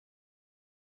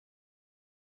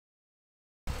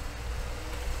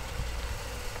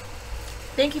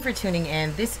Thank you for tuning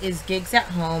in. This is Gigs at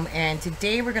Home, and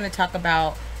today we're going to talk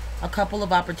about a couple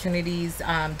of opportunities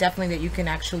definitely that you can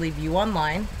actually view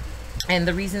online. And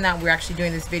the reason that we're actually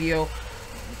doing this video,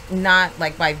 not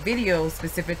like by video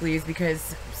specifically, is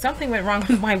because something went wrong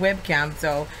with my webcam,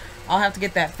 so I'll have to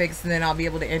get that fixed, and then I'll be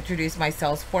able to introduce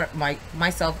myself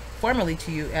formally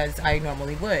to you as I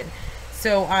normally would.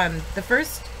 So the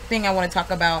first thing I want to talk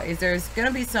about is there's going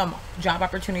to be some job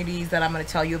opportunities that I'm going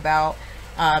to tell you about.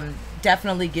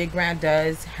 Definitely GigGrand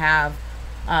does have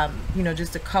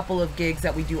just a couple of gigs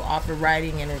that we do offer.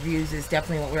 Writing and reviews is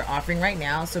definitely what we're offering right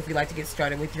now. So if you'd like to get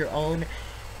started with your own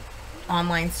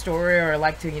online store, or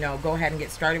like to go ahead and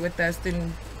get started with us,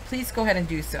 then please go ahead and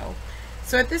do so.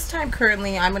 So at this time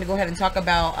currently, I'm going to go ahead and talk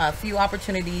about a few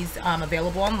opportunities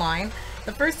available online.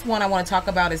 The first one I want to talk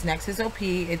about is Nex Rep.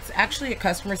 It's actually a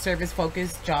customer service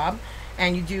focused job,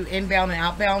 and you do inbound and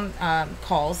outbound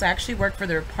calls. I actually worked for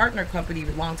their partner company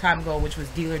a long time ago, which was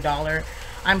Dealer Dollar.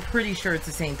 I'm pretty sure it's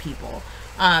the same people.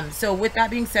 So with that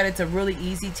being said, it's a really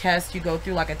easy test. You go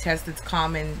through like a test that's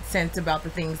common sense about the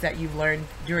things that you've learned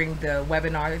during the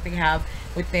webinar that they have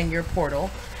within your portal.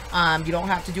 You don't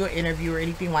have to do an interview or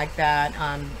anything like that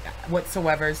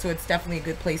whatsoever. So it's definitely a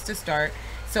good place to start.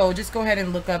 So just go ahead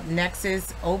and look up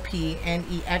Nexus OP,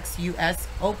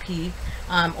 Nexusop,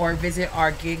 or visit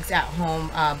our Gigs at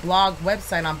Home blog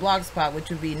website on Blogspot, which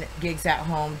would be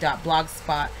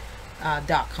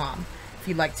gigsathome.blogspot.com. If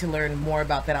you'd like to learn more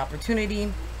about that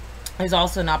opportunity. There's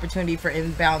also an opportunity for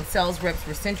inbound sales reps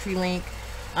for CenturyLink.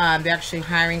 They're actually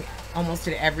hiring almost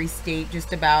in every state,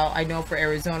 just about. I know for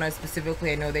Arizona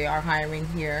specifically, I know they are hiring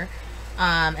here.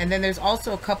 And then there's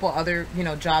also a couple other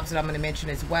jobs that I'm going to mention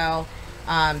as well.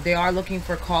 They are looking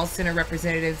for call center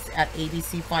representatives at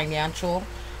ABC Financial.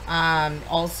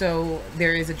 Also,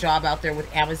 there is a job out there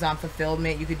with Amazon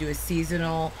Fulfillment. You could do a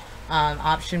seasonal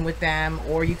option with them,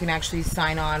 or you can actually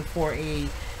sign on for a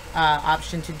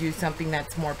option to do something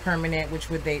that's more permanent, which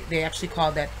would they actually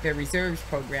call that their reserves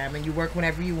program, and you work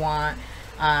whenever you want,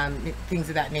 things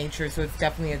of that nature. So it's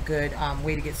definitely a good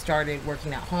way to get started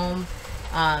working at home.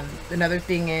 Another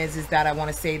thing is that I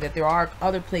want to say that there are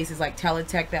other places like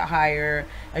Teletech that hire,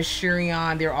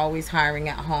 Asurion, they're always hiring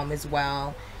at home as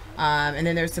well. And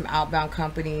then there's some outbound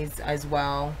companies as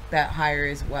well that hire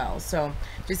as well. So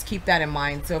just keep that in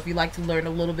mind. So if you'd like to learn a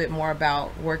little bit more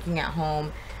about working at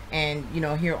home and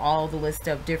hear all the list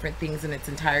of different things in its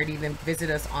entirety, then visit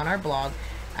us on our blog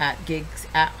at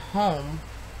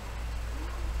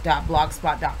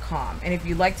gigsathome.blogspot.com. And if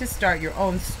you'd like to start your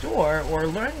own store or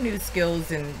learn new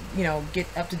skills and get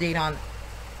up to date on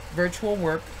virtual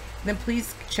work, then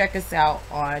please check us out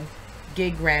on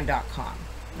giggrand.com.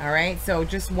 All right, so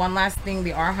just one last thing,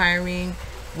 they are hiring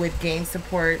with game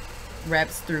support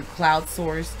reps through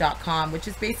cloudsource.com, which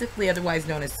is basically otherwise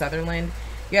known as Sutherland.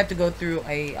 You have to go through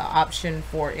a option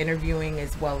for interviewing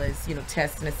as well as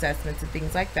tests and assessments and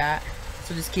things like that.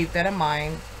 So just keep that in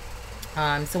mind.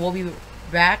 So we'll be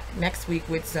back next week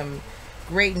with some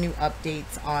great new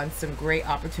updates on some great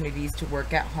opportunities to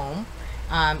work at home.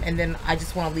 And then I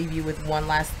just want to leave you with one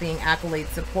last thing. Accolade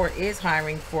Support is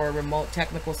hiring for remote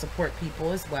technical support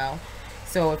people as well.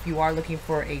 So if you are looking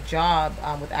for a job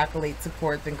with Accolade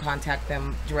Support, then contact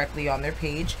them directly on their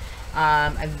page.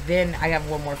 And then I have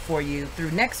one more for you.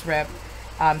 Through Nex Rep,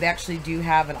 they actually do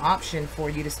have an option for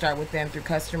you to start with them through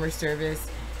customer service.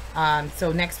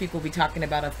 So next week we'll be talking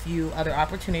about a few other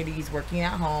opportunities working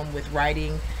at home with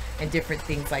writing and different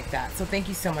things like that. So thank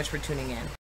you so much for tuning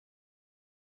in.